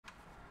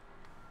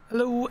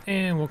Hello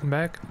and welcome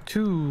back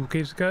to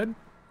Caves of God.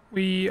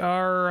 We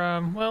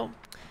are, well,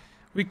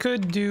 we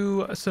could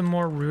do some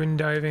more ruin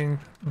diving,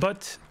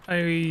 but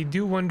I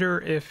do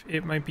wonder if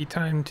it might be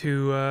time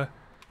to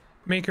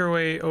make our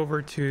way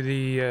over to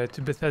the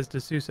to Bethesda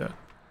Susa.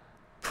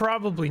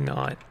 Probably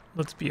not.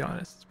 Let's be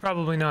honest. It's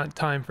probably not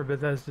time for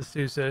Bethesda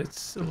Susa.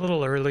 It's a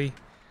little early,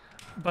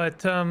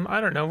 but I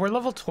don't know. We're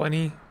level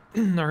 20.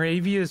 Our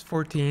AV is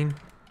 14.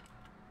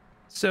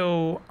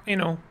 So, you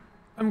know,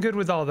 I'm good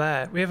with all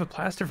that. We have a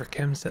plaster for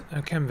chem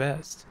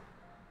vest.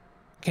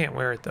 Can't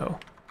wear it though.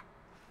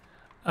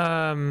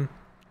 I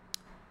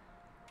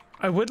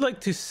would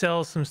like to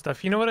sell some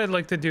stuff. You know what I'd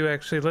like to do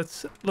actually?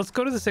 Let's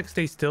go to the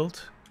 6-day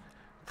stilt.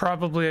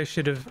 Probably I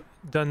should have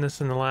done this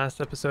in the last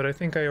episode. I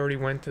think I already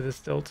went to the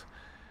stilt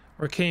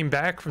or came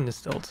back from the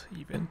stilt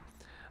even.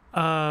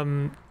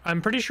 I'm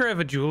pretty sure I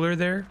have a jeweler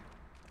there.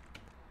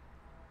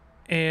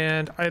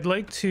 And I'd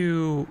like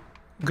to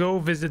go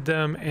visit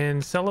them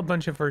and sell a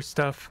bunch of our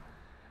stuff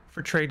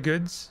for trade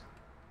goods.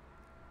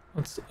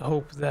 Let's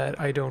hope that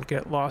I don't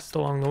get lost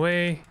along the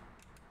way.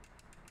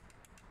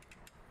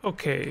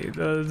 Okay,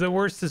 the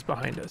worst is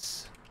behind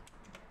us.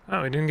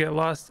 Oh, we didn't get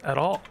lost at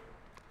all.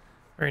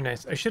 Very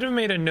nice. I should have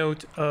made a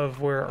note of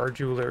where our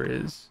jeweler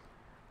is.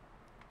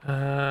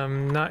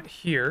 Not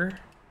here.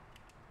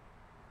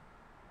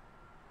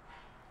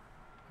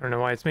 I don't know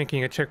why it's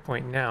making a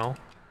checkpoint now.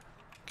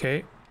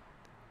 Okay.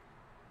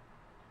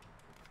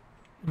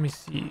 Let me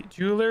see.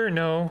 Jeweler?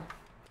 No.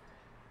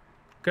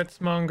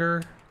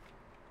 Gutsmonger.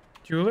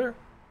 Jeweler?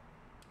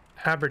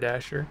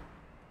 Haberdasher.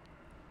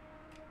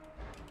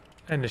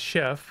 And a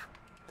chef.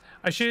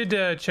 I should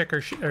check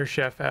our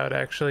chef out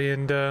actually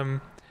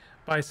and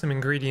buy some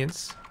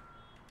ingredients.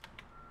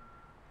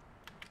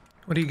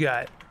 What do you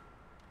got?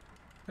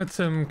 Got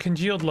some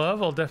congealed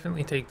love. I'll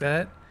definitely take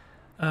that.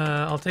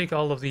 I'll take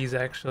all of these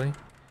actually.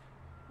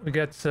 We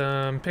got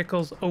some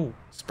pickles. Oh,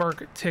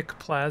 spark tick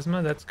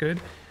plasma. That's good.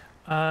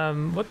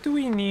 What do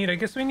we need? I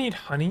guess we need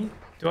honey.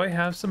 Do I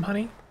have some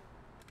honey?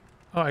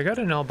 Oh, I got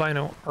an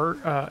albino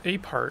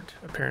ape heart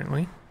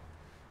apparently,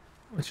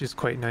 which is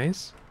quite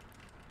nice.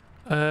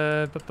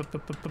 What?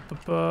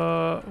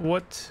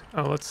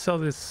 Oh, let's sell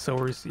this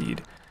sower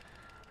seed.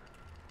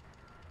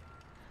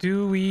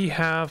 Do we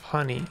have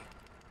honey?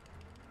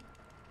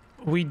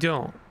 We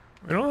don't.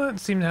 We don't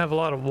seem to have a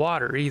lot of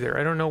water either.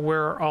 I don't know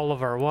where all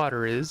of our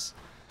water is,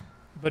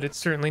 but it's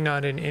certainly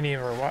not in any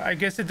of our water. I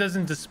guess it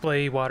doesn't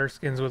display water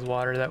skins with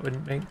water. That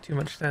wouldn't make too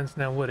much sense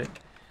now, would it?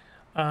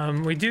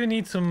 We do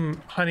need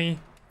some honey.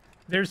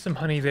 There's some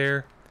honey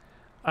there.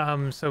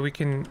 So we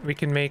can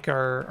make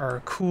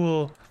our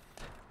cool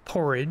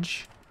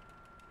porridge.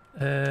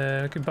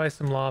 I could buy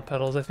some law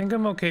petals. I think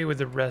I'm okay with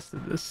the rest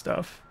of this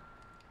stuff.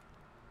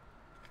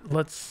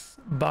 Let's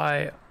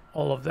buy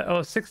all of that.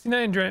 Oh,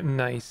 69 dram.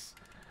 Nice.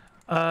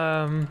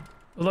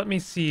 Let me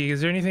see. Is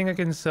there anything I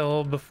can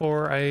sell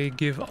before I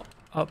give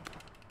up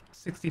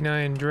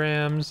 69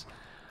 drams?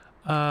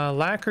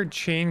 Lacquered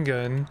chain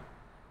gun.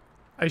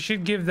 I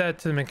should give that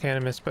to the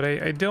mechanimist, but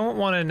I don't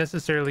want to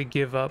necessarily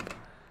give up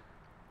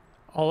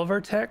all of our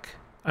tech.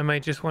 I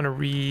might just want to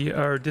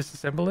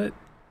disassemble it.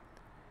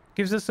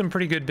 Gives us some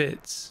pretty good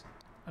bits,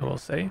 I will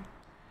say.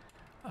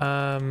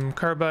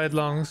 Carbide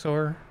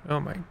longsword. Oh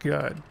my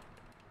god.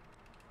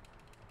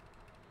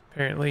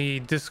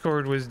 Apparently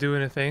Discord was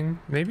doing a thing.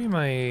 Maybe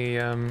my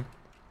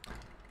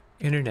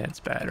internet's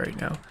bad right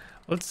now.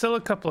 Let's sell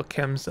a couple of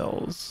chem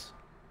cells.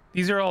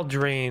 These are all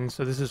drained,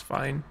 so this is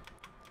fine.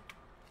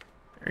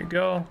 There you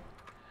go.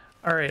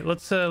 All right,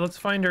 let's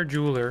find our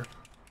jeweler.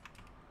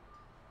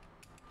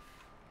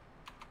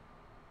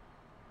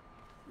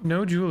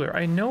 No jeweler.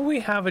 I know we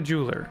have a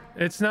jeweler.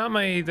 That's not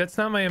my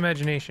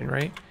imagination,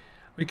 right?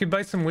 We could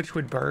buy some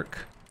witchwood bark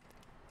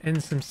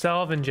and some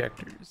salve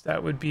injectors.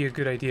 That would be a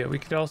good idea. We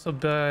could also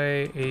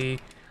buy a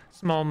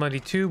small muddy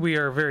tube. We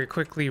are very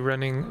quickly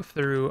running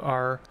through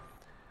our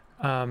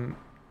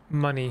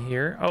money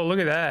here. Oh, look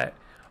at that.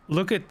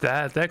 Look at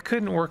that. That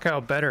couldn't work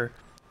out better.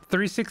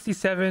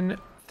 367,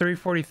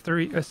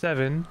 343,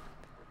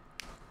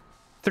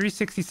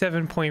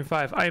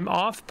 367.5. I'm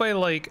off by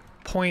like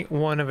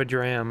 0.1 of a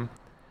dram.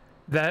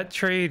 That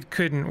trade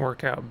couldn't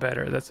work out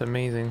better. That's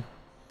amazing.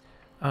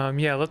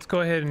 Yeah, let's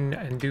go ahead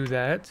and do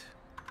that.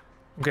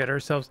 Get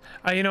ourselves...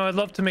 you know, I'd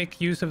love to make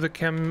use of the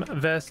chem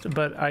vest,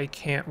 but I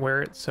can't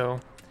wear it, so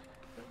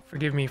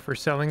forgive me for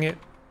selling it.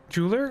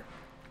 Jeweler?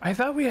 I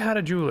thought we had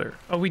a jeweler.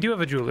 Oh, we do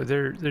have a jeweler.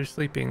 They're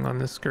sleeping on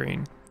the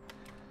screen.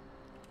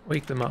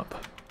 Wake them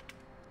up.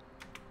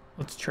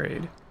 Let's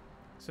trade.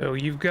 So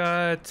you've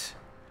got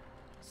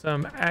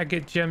some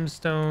agate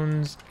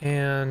gemstones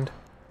and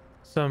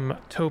some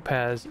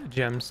topaz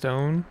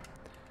gemstone.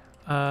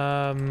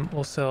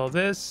 We'll sell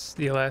this,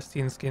 the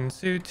elastine skin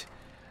suit.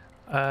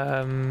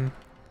 I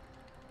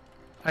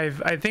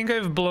think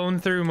I've blown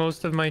through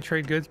most of my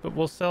trade goods, but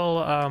we'll sell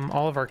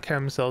all of our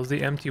chem cells,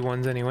 the empty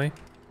ones anyway.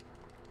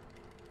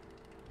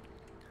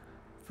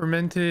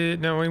 Fermented,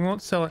 no, we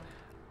won't sell it.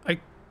 I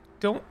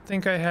don't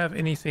think I have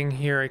anything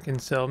here I can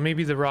sell.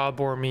 Maybe the raw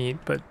boar meat,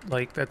 but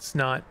like that's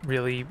not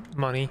really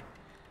money.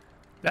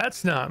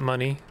 That's not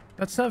money.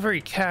 That's not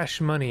very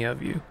cash money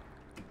of you.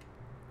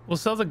 We'll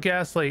sell the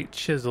gaslight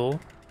chisel.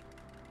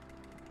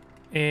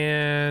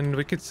 And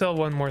we could sell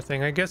one more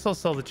thing. I guess I'll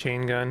sell the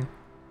chain gun.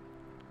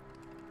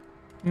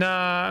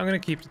 Nah, I'm gonna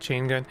keep the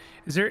chain gun.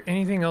 Is there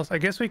anything else? I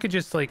guess we could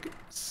just like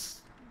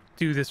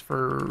do this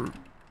for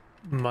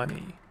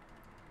money.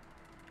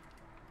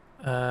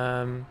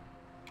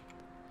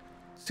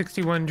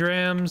 61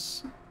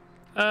 drams.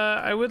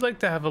 I would like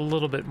to have a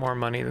little bit more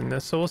money than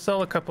this, so we'll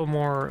sell a couple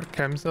more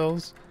chem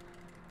cells.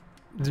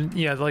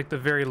 Yeah, like the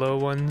very low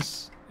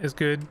ones is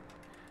good.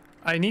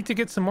 I need to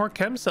get some more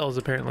chem cells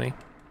apparently.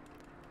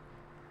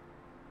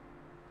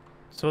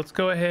 So let's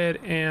go ahead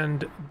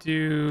and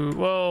do,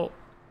 well,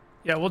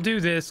 yeah, we'll do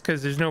this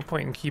because there's no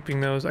point in keeping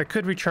those. I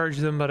could recharge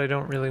them, but I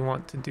don't really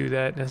want to do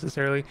that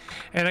necessarily.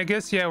 And I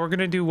guess, yeah, we're going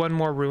to do one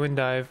more ruin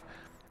dive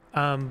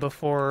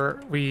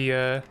before we,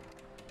 you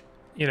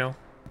know,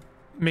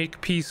 make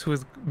peace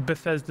with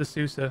Bethesda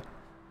Susa.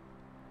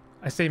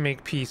 I say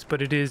make peace,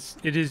 but it is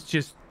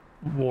just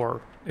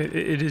war.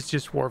 It is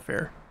just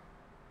warfare.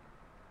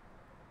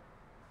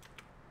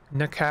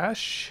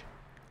 Nakash?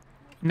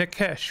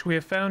 Nikesh. We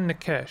have found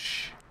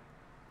Nikesh.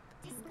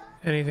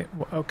 Anything?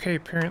 Okay,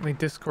 apparently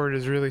Discord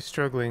is really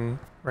struggling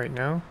right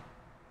now.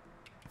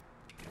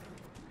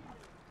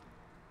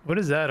 What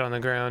is that on the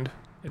ground?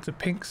 It's a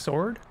pink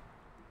sword?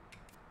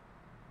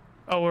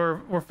 Oh,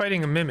 we're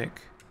fighting a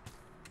mimic.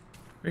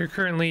 We're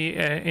currently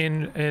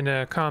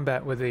in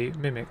combat with a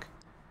mimic.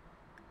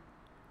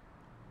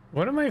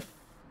 What am I?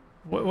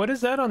 What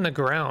is that on the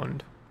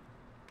ground?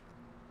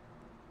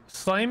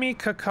 Slimy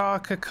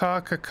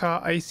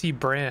caca icy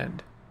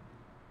brand.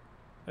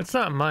 That's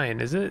not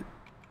mine, is it?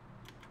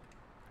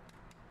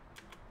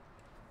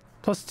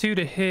 +2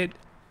 to hit.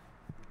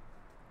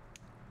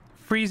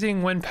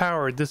 Freezing when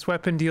powered. This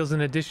weapon deals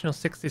an additional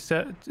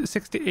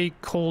 68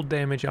 cold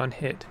damage on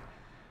hit.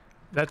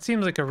 That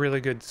seems like a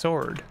really good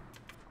sword.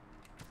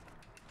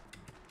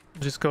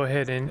 Just go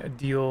ahead and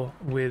deal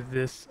with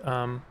this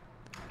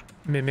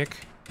mimic.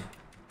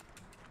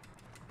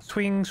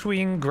 Swing,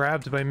 swing,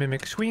 grabbed by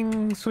mimic.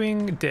 Swing,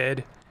 swing,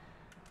 dead.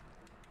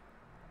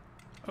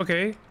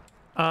 Okay.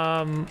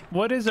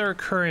 What is our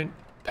current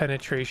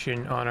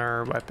penetration on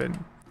our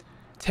weapon?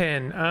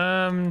 10.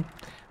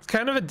 It's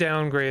kind of a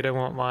downgrade, I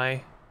won't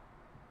lie.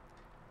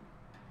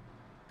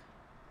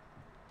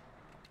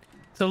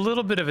 It's a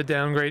little bit of a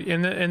downgrade.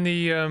 And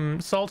the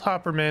salt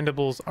hopper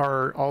mandibles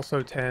are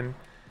also 10.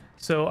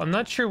 So I'm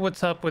not sure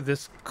what's up with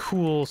this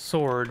cool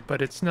sword,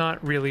 but it's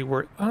not really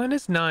worth... Oh, and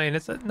it's 9.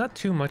 It's not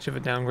too much of a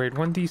downgrade.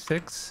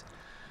 1d6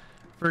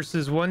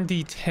 versus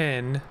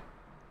 1d10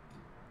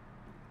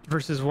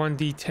 versus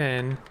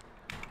 1d10.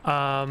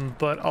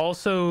 But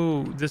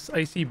also this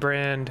icy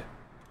brand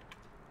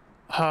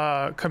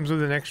comes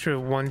with an extra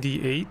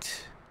 1d8.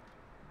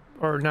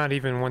 Or not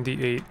even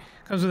 1d8.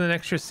 Comes with an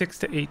extra 6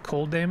 to 8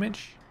 cold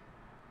damage.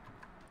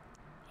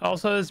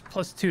 Also has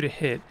 +2 to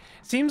hit.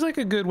 Seems like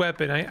a good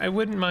weapon. I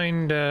wouldn't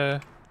mind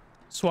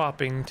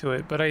swapping to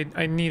it, but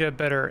I need a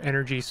better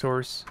energy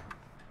source.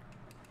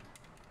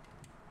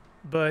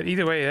 But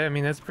either way, I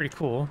mean, that's pretty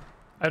cool.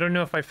 I don't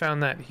know if I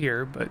found that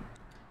here, but...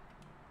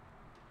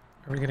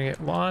 Are we gonna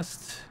get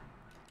lost?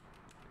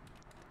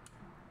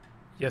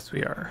 Yes,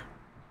 we are.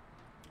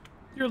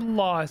 You're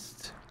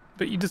lost,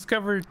 but you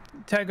discovered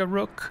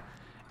Tagaruk,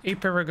 a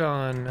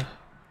Paragon.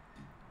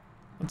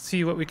 Let's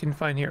see what we can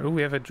find here. Oh,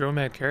 we have a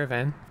Dromad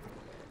caravan.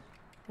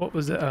 What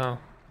was it? Oh.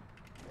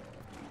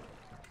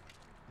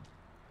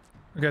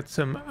 We got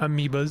some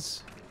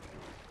amoebas.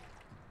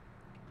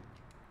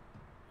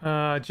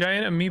 Giant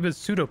amoebas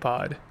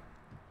pseudopod.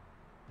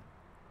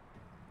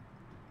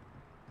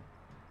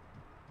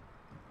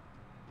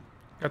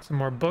 Got some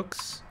more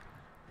books.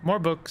 More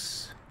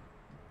books.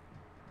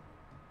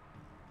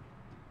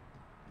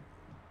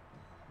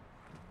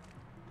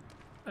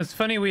 It's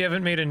funny we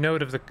haven't made a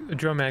note of the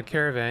Dromad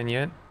caravan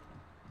yet.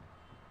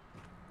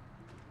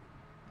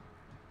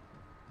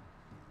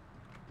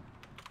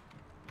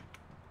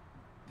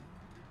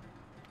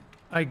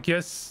 I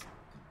guess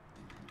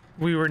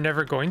we were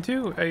never going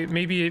to.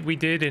 Maybe we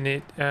did, and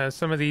it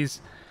some of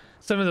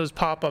those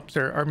pop-ups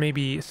are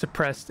maybe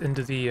suppressed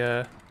into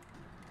the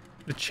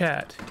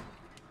chat.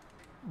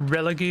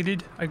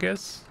 Relegated, I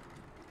guess.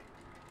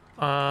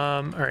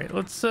 All right,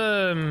 let's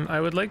I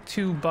would like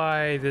to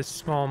buy this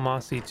small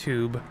mossy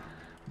tube,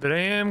 but I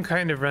am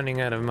kind of running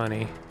out of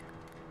money.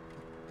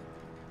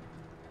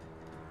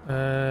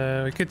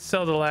 We could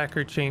sell the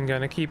lacquer chain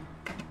gun. I keep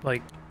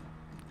like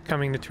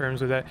coming to terms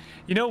with that.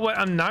 You know what?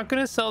 I'm not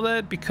gonna sell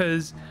that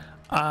because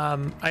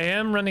I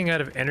am running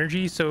out of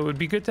energy, so it would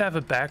be good to have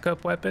a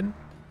backup weapon.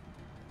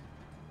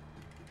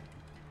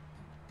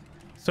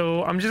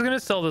 So I'm just gonna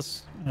sell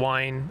this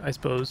wine, I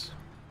suppose.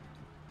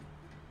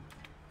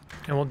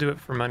 And we'll do it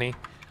for money.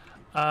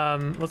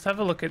 Let's have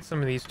a look at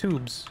some of these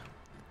tubes.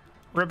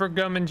 Rubber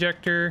gum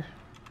injector.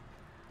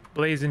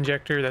 Blaze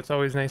injector, that's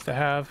always nice to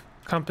have.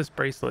 Compass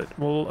bracelet,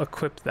 we'll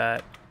equip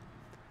that.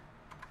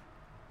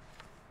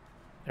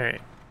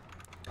 Alright.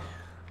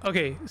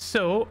 Okay,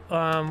 so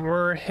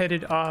we're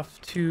headed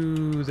off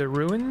to the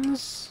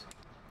ruins.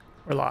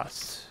 We're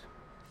lost.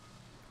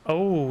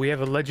 Oh, we have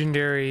a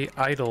legendary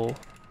idol.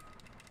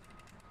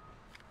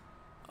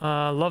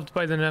 Loved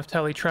by the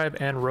Neftali tribe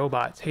and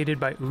robots, hated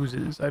by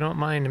oozes. I don't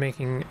mind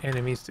making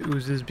enemies to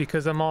oozes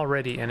because I'm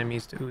already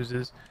enemies to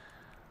oozes.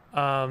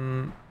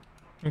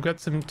 We've got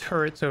some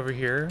turrets over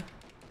here.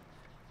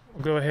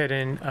 We'll go ahead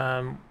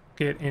and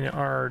get in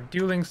our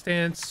dueling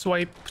stance.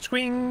 Swipe,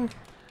 swing.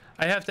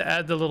 I have to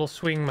add the little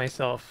swing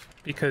myself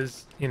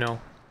because, you know,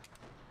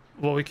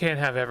 well, we can't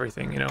have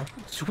everything, you know.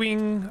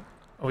 Swing.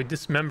 Oh, we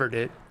dismembered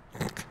it.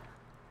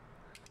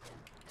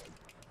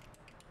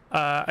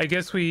 I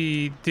guess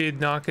we did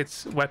knock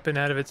its weapon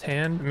out of its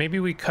hand. Maybe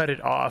we cut it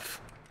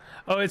off.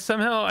 Oh, it's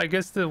somehow, I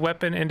guess the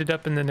weapon ended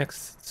up in the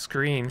next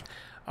screen.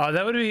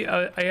 That would be,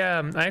 I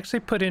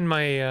actually put in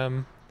my,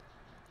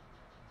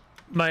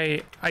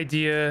 my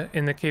idea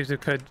in the Caves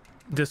of Cud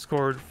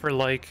Discord for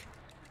like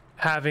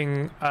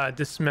having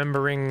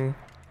dismembering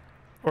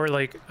or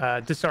like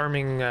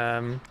disarming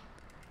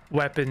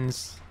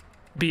weapons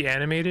be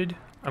animated.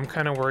 I'm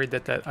kind of worried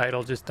that that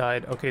idol just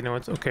died. Okay, no,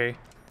 it's okay.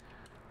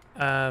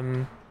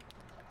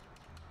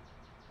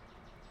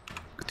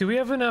 Do we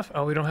have enough?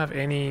 Oh, we don't have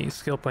any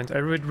skill points.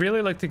 I would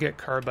really like to get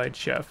Carbide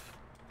Chef.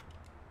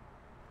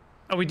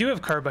 Oh, we do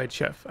have Carbide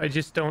Chef. I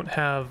just don't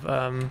have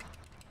I'm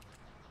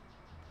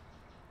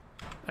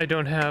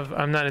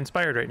not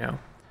inspired right now.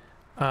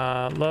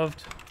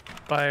 Loved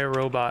by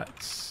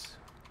robots,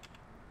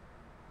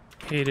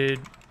 hated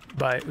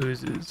by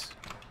oozes.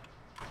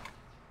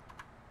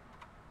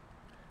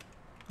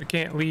 We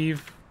can't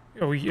leave.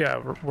 Oh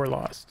yeah, we're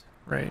lost,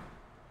 right?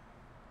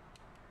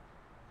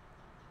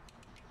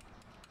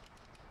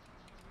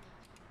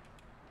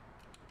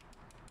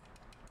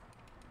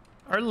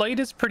 Our light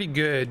is pretty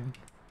good.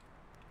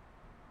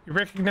 You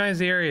recognize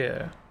the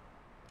area.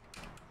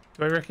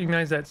 Do I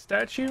recognize that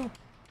statue?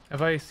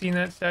 Have I seen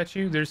that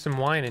statue? There's some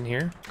wine in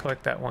here.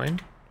 Collect that wine.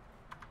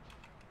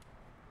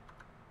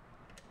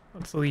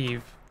 Let's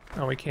leave.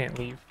 Oh, we can't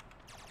leave.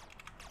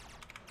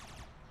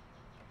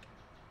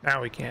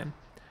 Now we can.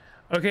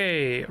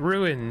 Okay,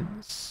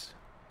 ruins.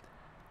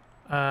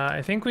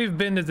 I think we've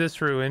been to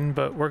this ruin,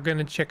 but we're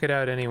gonna check it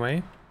out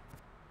anyway.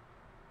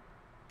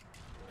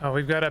 Oh,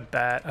 we've got a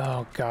bat.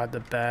 Oh god, the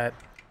bat.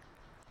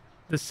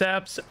 The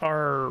saps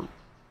are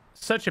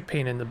such a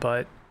pain in the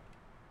butt.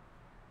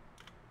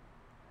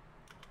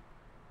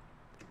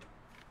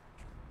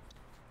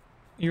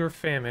 You're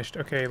famished.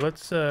 Okay,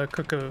 let's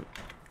cook a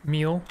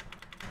meal.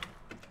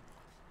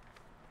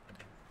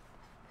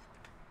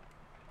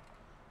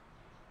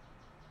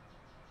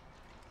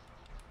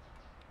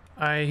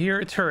 I hear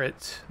a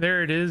turret.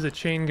 There it is, a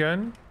chain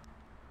gun.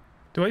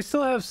 Do I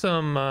still have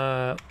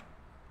some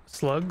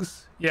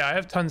slugs? Yeah, I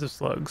have tons of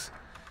slugs.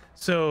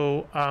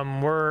 So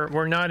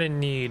we're not in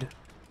need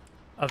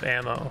of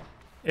ammo.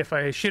 If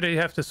I should, I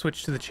have to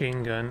switch to the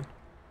chain gun.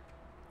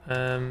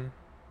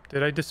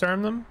 Did I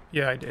disarm them?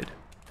 Yeah, I did.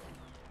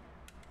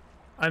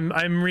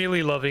 I'm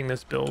really loving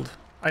this build.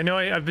 I know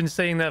I've been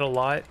saying that a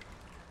lot,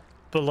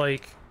 but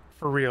like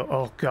for real.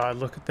 Oh god,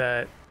 look at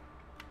that.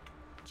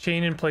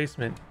 Chain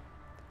emplacement.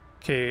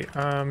 Okay,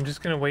 I'm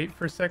just gonna wait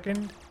for a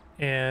second,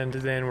 and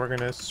then we're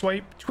gonna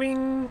swipe,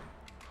 twing,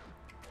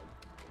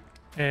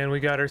 and we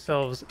got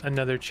ourselves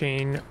another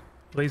chain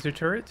laser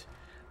turret.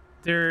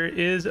 There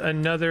is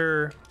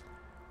another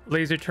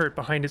laser turret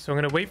behind it, so I'm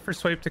gonna wait for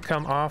swipe to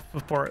come off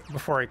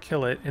before I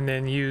kill it, and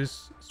then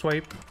use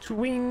swipe,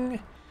 twing.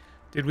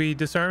 Did we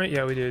disarm it?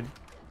 Yeah, we did.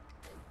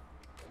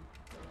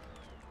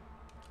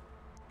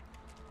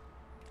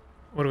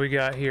 What do we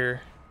got here?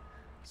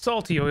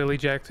 Salty oil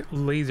eject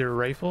laser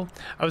rifle.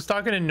 I was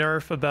talking to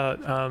Nerf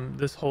about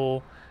this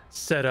whole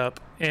setup,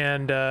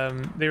 and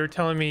they were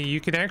telling me you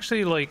can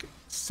actually like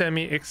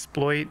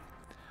semi-exploit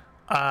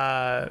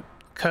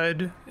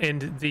CUD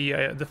and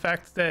the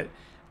fact that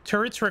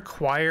turrets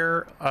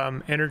require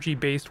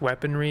energy-based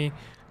weaponry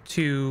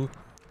to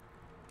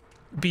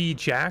be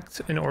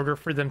jacked in order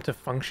for them to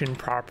function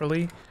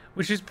properly,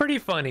 which is pretty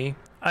funny.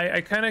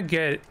 I kind of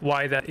get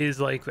why that is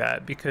like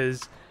that,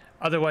 because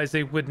otherwise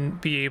they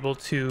wouldn't be able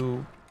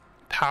to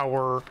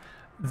power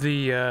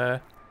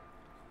the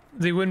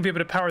they wouldn't be able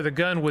to power the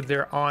gun with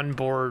their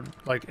onboard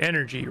like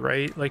energy,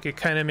 right? Like it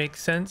kind of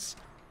makes sense,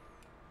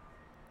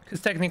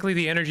 because technically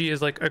the energy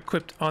is like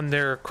equipped on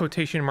their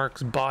quotation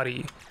marks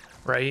body,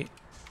 right?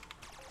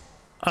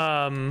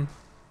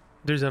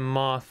 There's a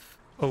moth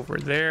over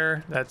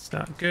there. That's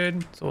not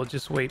good, so we'll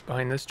just wait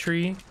behind this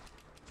tree.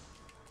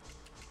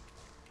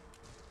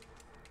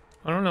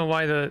 I don't know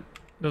why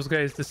those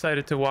guys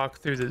decided to walk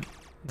through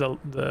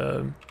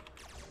the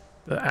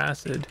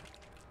acid.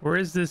 Where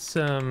is this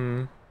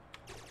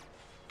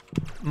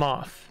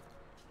moth?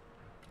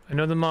 I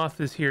know the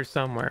moth is here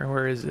somewhere.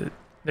 Where is it?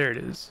 There it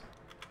is.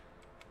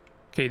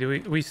 Okay, do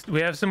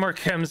we have some more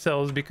chem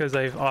cells because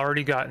I've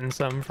already gotten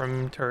some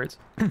from turrets.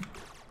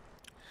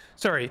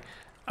 Sorry,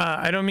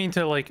 I don't mean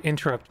to like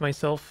interrupt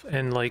myself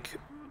and like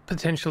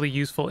potentially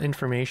useful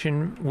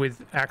information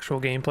with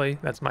actual gameplay.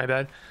 That's my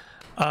bad.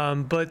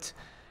 But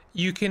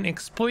you can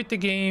exploit the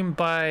game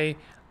by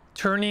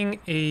turning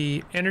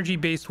a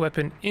energy-based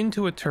weapon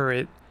into a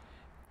turret,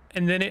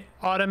 and then it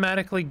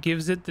automatically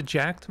gives it the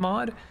jacked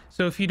mod.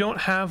 So if you don't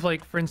have,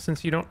 like, for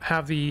instance, you don't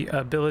have the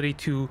ability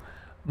to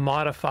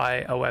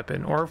modify a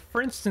weapon, or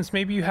for instance,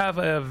 maybe you have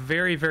a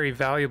very, very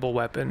valuable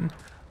weapon.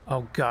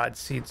 Oh god,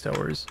 seed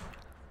sowers.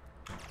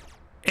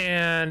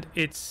 And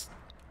it's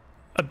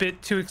a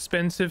bit too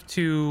expensive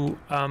to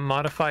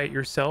modify it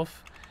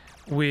yourself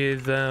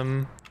with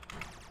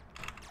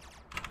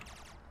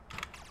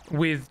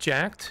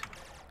jacked,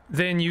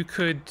 then you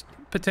could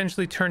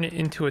potentially turn it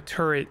into a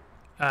turret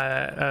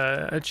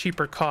a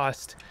cheaper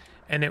cost,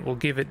 and it will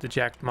give it the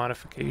jacked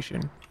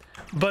modification.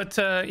 But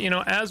you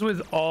know, as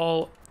with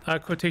all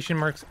quotation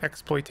marks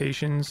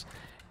exploitations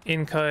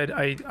in CUD,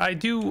 I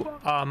do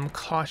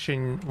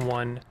caution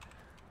one.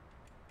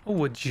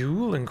 Oh, a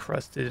jewel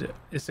encrusted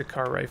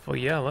Issachar rifle.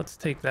 Yeah, let's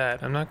take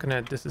that. I'm not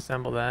gonna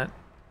disassemble that.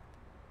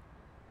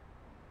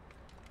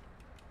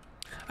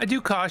 I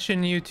do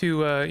caution you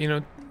to you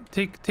know,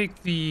 take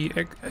these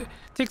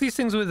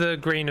things with a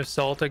grain of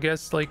salt, I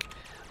guess. Like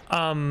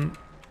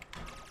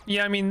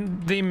yeah, I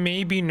mean, they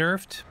may be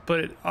nerfed,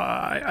 but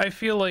I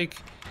feel like,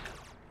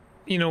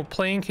 you know,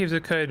 playing Caves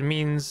of Cud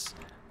means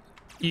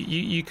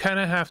you kind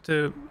of have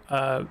to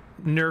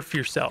nerf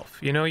yourself.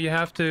 You know, you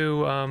have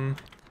to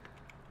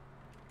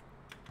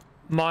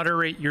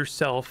moderate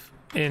yourself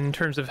in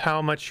terms of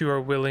how much you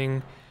are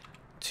willing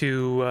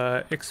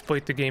to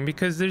exploit the game,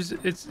 because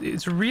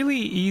it's really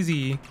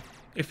easy,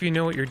 if you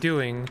know what you're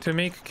doing, to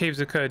make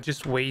Caves of Cud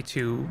just way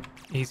too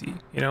easy.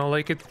 You know,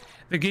 like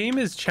the game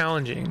is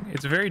challenging.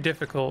 It's very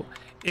difficult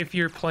if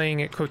you're playing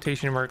it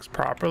quotation marks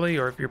properly,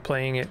 or if you're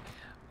playing it,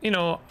 you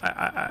know,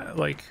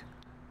 like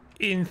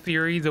in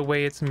theory the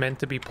way it's meant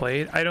to be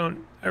played. I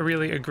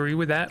really agree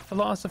with that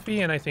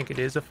philosophy, and I think it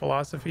is a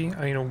philosophy.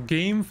 You know,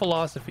 game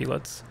philosophy.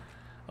 Let's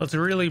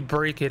really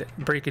break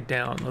it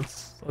down.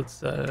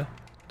 Let's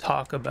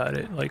talk about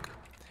it. Like,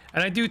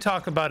 and I do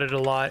talk about it a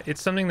lot.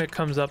 It's something that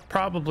comes up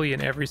probably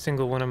in every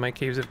single one of my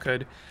Caves of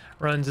Cud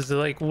runs, is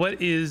like, what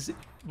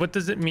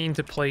does it mean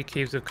to play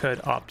Caves of Cud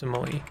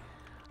optimally?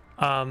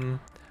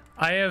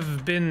 I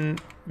have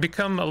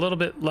become a little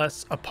bit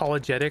less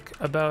apologetic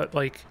about,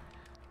 like,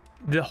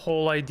 the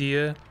whole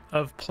idea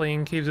of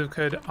playing Caves of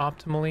Cud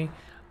optimally.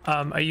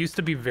 I used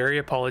to be very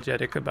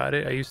apologetic about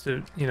it. I used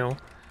to, you know,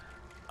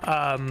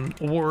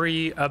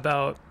 worry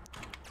about,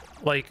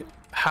 like,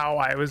 how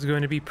I was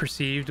going to be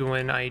perceived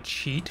when I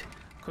cheat.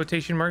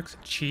 Quotation marks,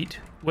 cheat.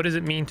 What does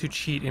it mean to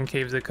cheat in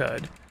Caves of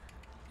Cud?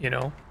 You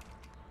know?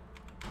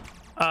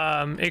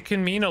 It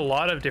can mean a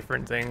lot of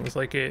different things.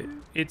 Like,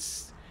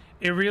 it's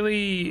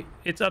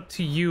up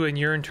to you and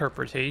your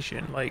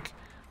interpretation. Like,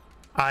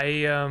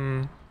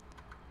 I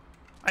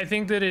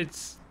think that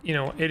it's, you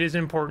know, it is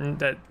important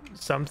that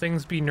some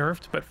things be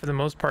nerfed, but for the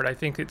most part, I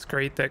think it's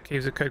great that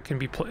Caves of Cud can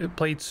be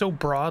played so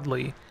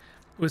broadly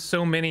with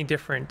so many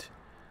different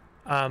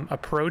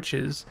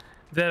approaches,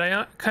 that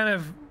I kind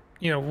of,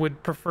 you know,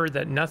 would prefer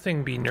that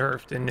nothing be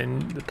nerfed, and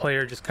then the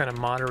player just kind of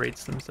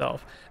moderates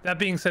themselves. That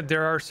being said,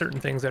 there are certain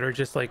things that are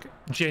just, like,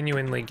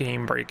 genuinely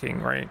game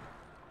breaking, right?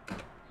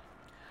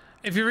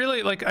 If you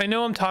really, like, I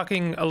know I'm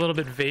talking a little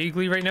bit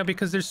vaguely right now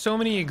because there's so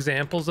many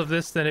examples of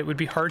this that it would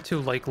be hard to,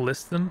 like,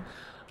 list them.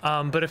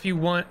 But if you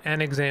want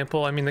an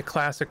example, I mean, the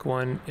classic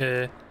one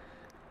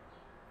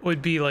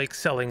would be, like,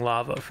 selling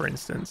lava, for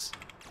instance.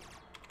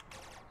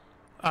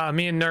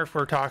 Me and Nerf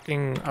were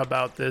talking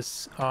about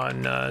this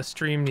on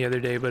stream the other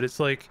day, but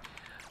it's like,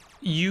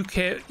 you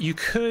could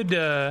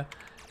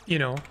you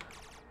know,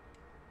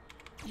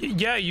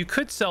 yeah, you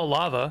could sell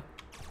lava.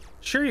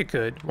 Sure, you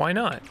could. Why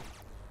not?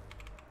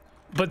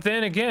 But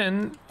then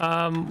again,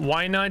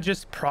 why not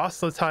just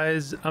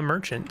proselytize a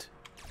merchant?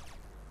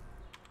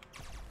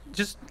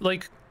 Just,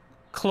 like,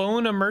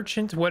 clone a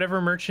merchant, whatever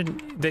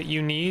merchant that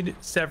you need,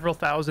 several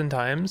thousand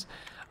times.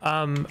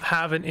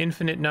 Have an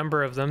infinite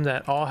number of them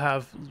that all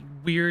have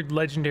weird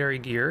legendary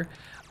gear.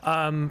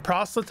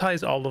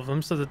 Proselytize all of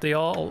them so that they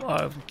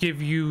all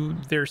give you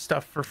their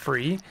stuff for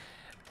free.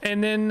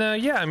 And then,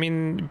 yeah, I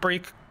mean,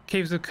 break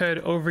Caves of Cud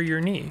over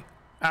your knee.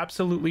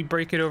 Absolutely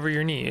break it over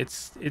your knee.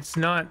 It's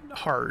not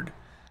hard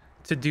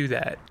to do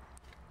that.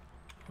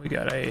 We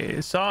got a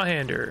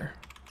sawhander.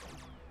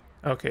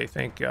 Okay,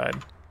 thank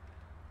God.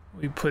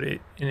 We put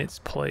it in its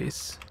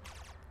place.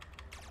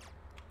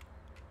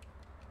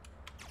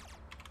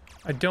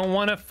 I don't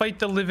want to fight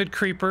the livid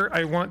creeper.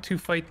 I want to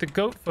fight the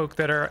goat folk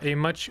that are a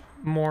much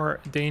more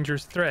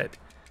dangerous threat.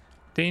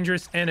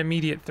 Dangerous and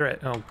immediate threat.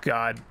 Oh,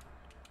 God.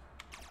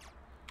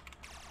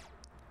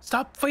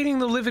 Stop fighting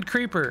the livid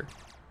creeper.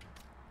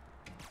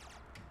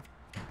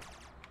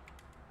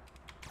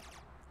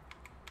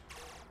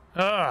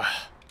 Ugh.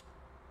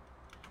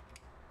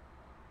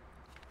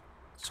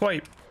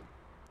 Swipe.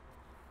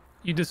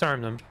 You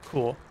disarmed them.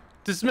 Cool.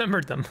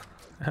 Dismembered them.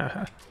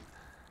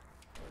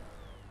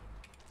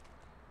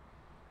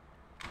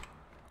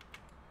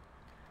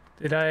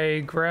 Did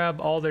I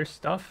grab all their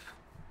stuff?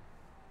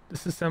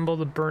 Disassemble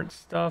the burnt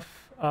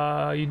stuff.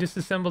 You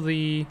disassemble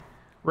the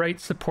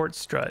right support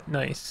strut.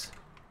 Nice.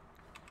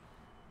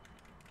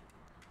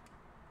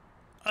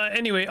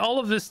 Anyway, all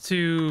of this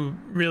to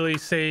really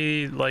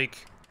say,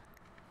 like,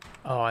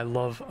 oh, I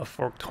love a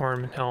forked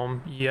horn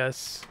helm.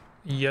 Yes,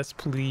 yes,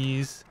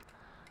 please.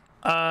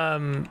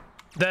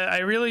 That I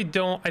really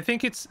don't. I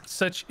think it's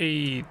such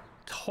a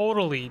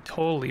totally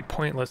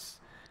pointless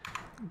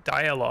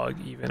dialogue.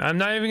 Even I'm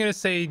not even gonna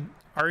say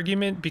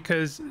argument,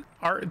 because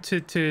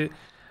to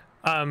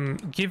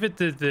give it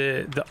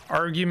the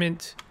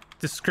argument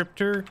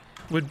descriptor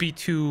would be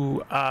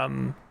to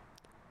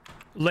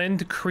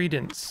lend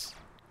credence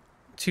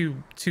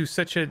to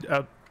such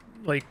a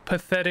like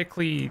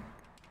pathetically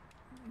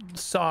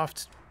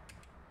soft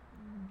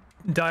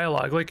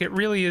dialogue. Like, it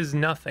really is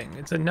nothing.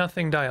 It's a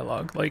nothing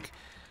dialogue. Like,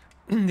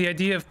 the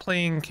idea of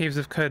playing Caves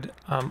of Qud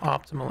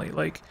optimally,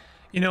 like,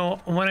 you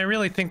know, when I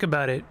really think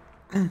about it,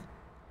 hold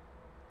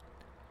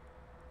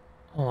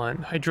on,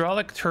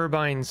 hydraulic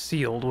turbine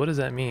sealed, what does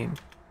that mean?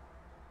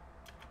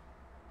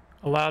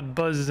 A loud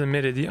buzz is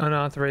emitted, the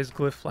unauthorized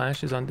glyph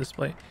flash is on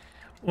display.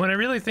 When I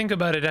really think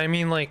about it, I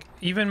mean, like,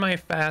 even my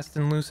fast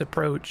and loose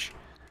approach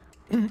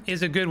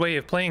is a good way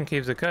of playing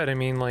Caves of Qud. I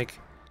mean, like,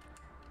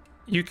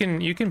 you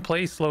can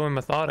play slow and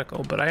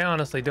methodical, but I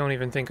honestly don't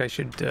even think I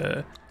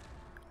should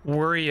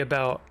worry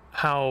about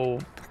how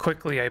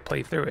quickly I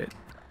play through it.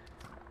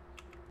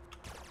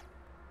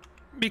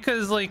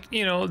 Because, like,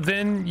 you know,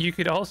 then you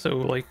could also,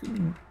 like,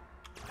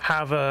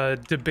 have a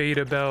debate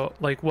about,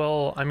 like,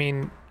 well, I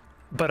mean,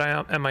 but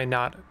am I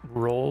not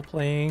role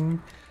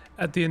playing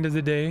at the end of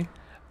the day?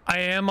 I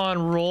am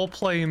on role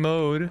play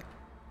mode,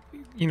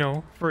 you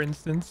know, for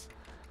instance.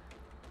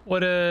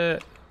 What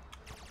does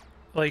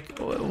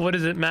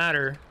it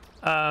matter?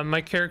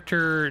 My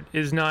character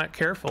is not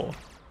careful.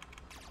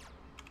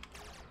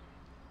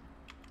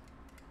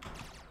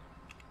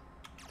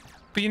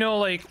 But, you know,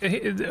 like,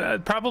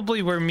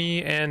 probably where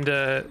me and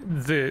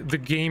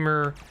the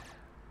gamer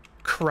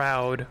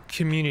crowd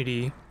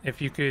community,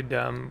 if you could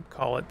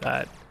call it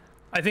that.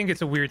 I think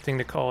it's a weird thing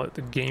to call it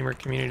the gamer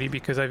community,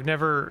 because I've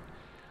never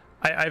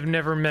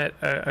met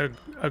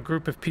a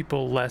group of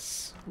people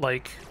less,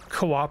 like,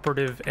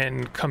 cooperative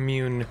and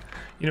commune.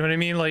 You know what I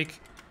mean? Like,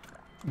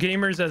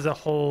 gamers as a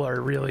whole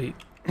are really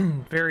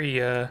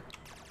very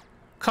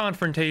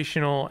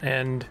confrontational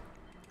and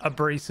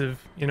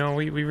abrasive. You know,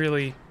 we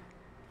really,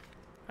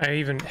 I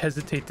even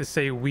hesitate to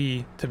say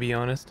we, to be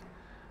honest.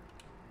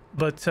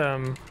 But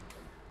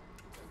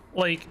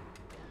like,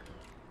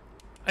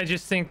 I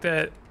just think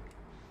that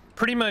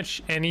pretty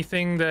much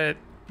anything that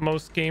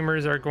most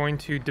gamers are going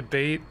to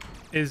debate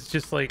is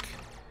just, like,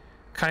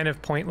 kind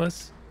of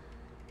pointless.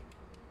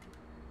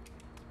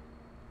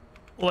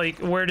 Like,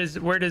 where does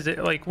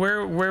it, like,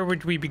 where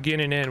would we begin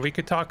and end? We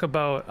could talk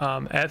about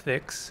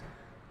ethics,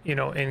 you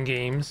know, in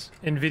games,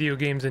 in video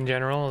games in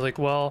general. Like,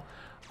 well,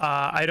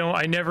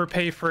 I never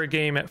pay for a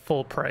game at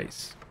full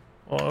price.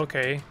 Well,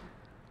 okay,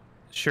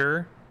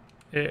 sure,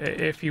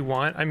 if you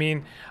want. I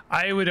mean,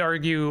 I would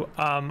argue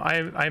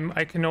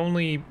I can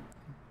only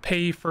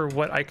pay for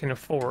what I can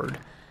afford,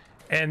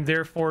 and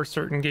therefore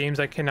certain games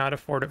I cannot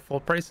afford at full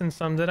price, and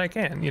some that I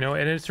can, you know.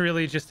 And it's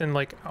really just in,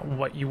 like,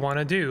 what you want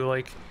to do.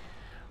 Like,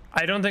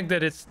 I don't think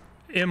that it's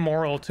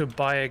immoral to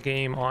buy a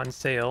game on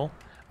sale.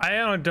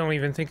 I don't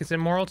even think it's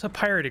immoral to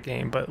pirate a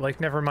game, but, like,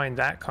 never mind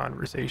that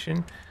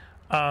conversation.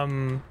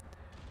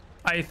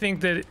 I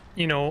think that,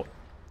 you know,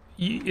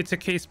 it's a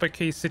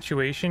case-by-case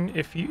situation.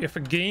 If a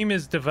game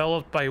is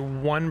developed by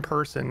one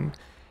person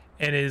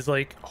and is,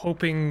 like,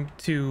 hoping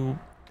to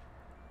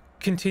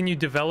continue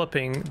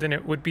developing, then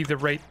it would be the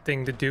right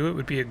thing to do. It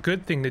would be a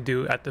good thing to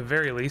do, at the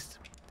very least,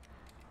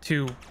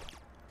 to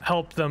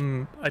help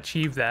them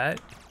achieve that.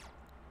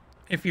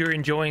 If you're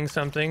enjoying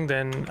something,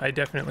 then I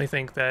definitely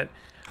think that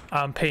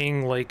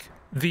paying, like,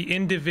 the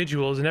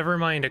individuals, never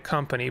mind a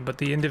company, but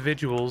the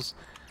individuals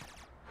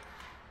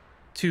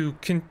to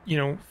you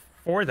know,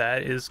 for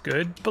that is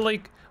good. But,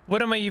 like,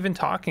 what am I even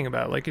talking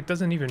about? Like, it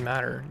doesn't even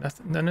matter.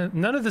 None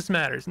of this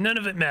matters. None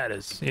of it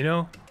matters, you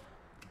know?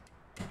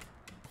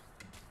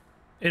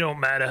 It don't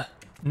matter.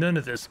 None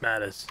of this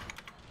matters.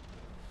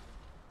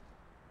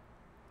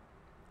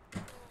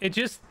 It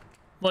just,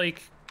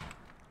 like,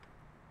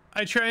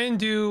 I try and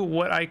do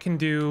what I can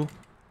do,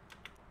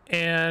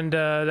 and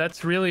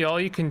that's really all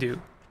you can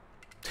do.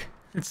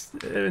 It's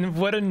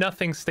what a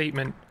nothing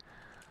statement.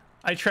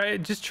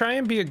 Just try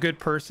and be a good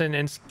person,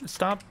 and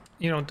stop,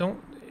 you know,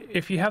 don't,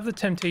 if you have the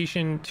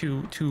temptation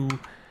to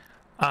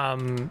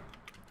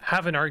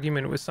have an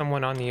argument with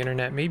someone on the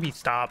internet, maybe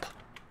stop,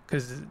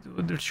 because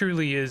there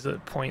truly is a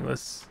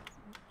pointless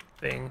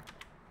thing.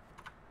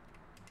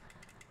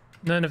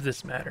 None of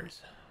this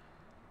matters.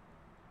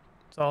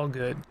 It's all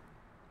good.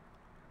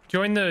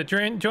 Join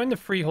the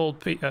freehold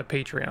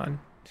Patreon,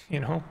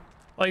 you know,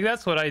 like,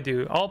 that's what I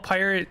do. I'll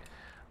pirate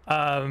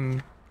a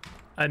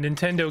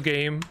Nintendo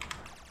game.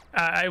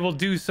 I will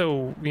do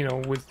so, you know,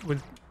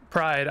 with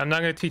pride. I'm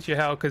not going to teach you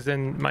how, because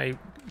then my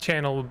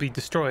channel will be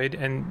destroyed,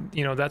 and,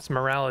 you know, that's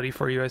morality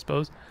for you, I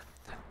suppose.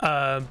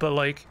 But,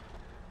 like,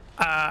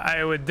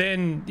 I would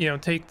then, you know,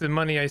 take the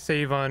money I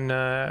save on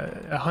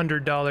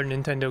 $100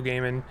 Nintendo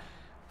game and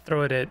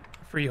throw it at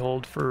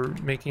freehold for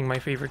making my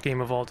favorite game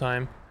of all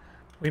time.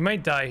 We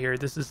might die here.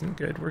 This isn't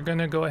good. We're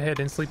gonna go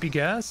ahead and Sleepy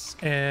Gas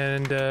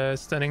and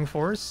Stunning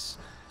Force.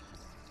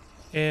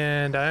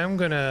 And I'm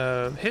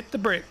gonna hit the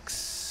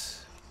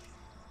bricks.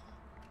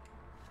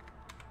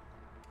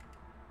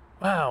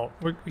 Wow,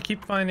 we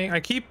keep finding...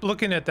 I keep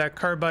looking at that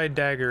carbide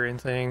dagger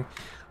and saying,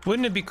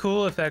 wouldn't it be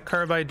cool if that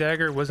carbide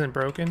dagger wasn't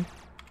broken?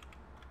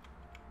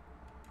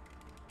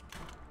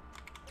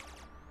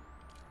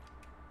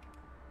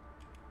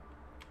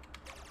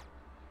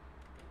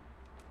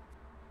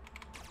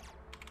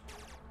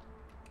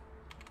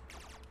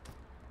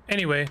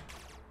 Anyway,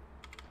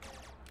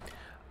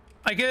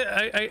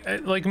 I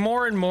like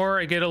more and more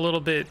I get a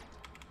little bit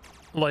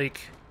like,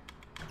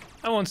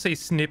 I won't say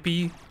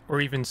snippy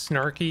or even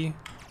snarky,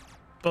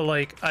 but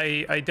like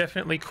I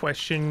definitely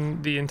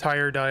question the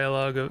entire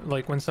dialogue of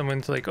like when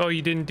someone's like, oh,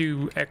 you didn't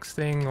do X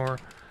thing, or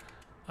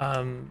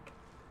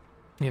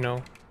you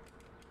know,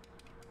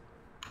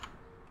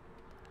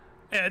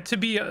 to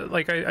be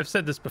like I've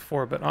said this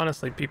before, but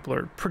honestly people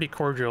are pretty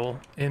cordial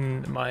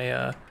in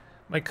my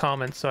my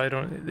comments, so I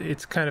don't,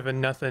 it's kind of a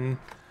nothing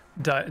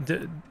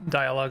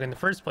dialogue in the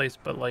first place,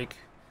 but like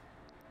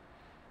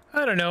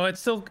I don't know, it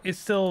still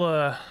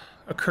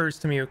occurs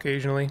to me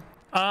occasionally.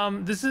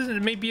 This is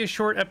maybe a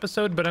short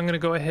episode, but I'm gonna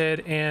go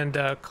ahead and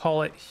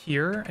call it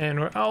here,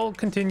 and I'll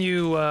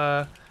continue.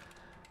 I'm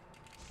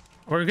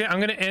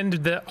gonna end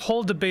the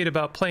whole debate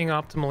about playing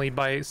optimally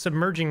by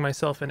submerging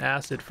myself in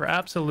acid for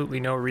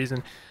absolutely no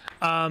reason.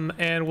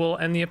 And we'll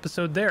end the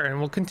episode there, and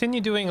we'll continue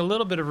doing a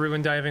little bit of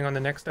ruin diving on the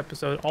next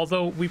episode,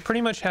 although we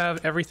pretty much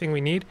have everything we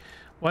need.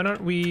 Why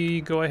don't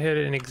we go ahead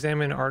and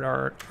examine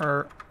our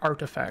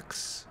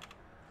artifacts?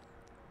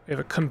 We have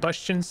a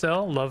combustion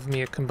cell. Love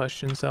me a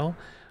combustion cell.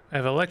 I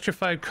have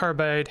electrified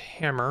carbide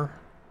hammer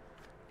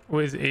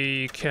with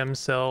a chem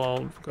cell.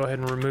 I'll go ahead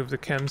and remove the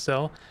chem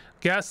cell.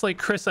 Gaslight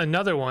Chris,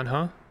 another one,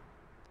 huh?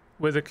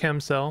 With a chem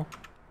cell.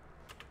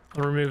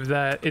 I'll remove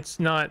that.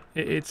 It's not,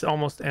 it's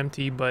almost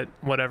empty, but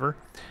whatever.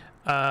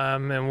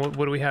 And what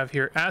do we have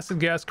here? Acid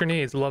gas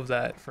grenades. Love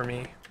that for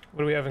me.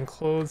 What do we have in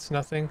clothes?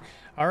 Nothing.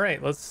 All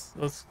right, let's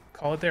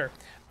call it there.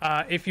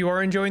 If you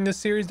are enjoying this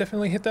series,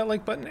 definitely hit that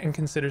like button and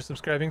consider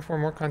subscribing for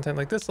more content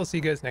like this. I'll see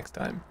you guys next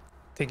time.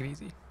 Take it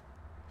easy.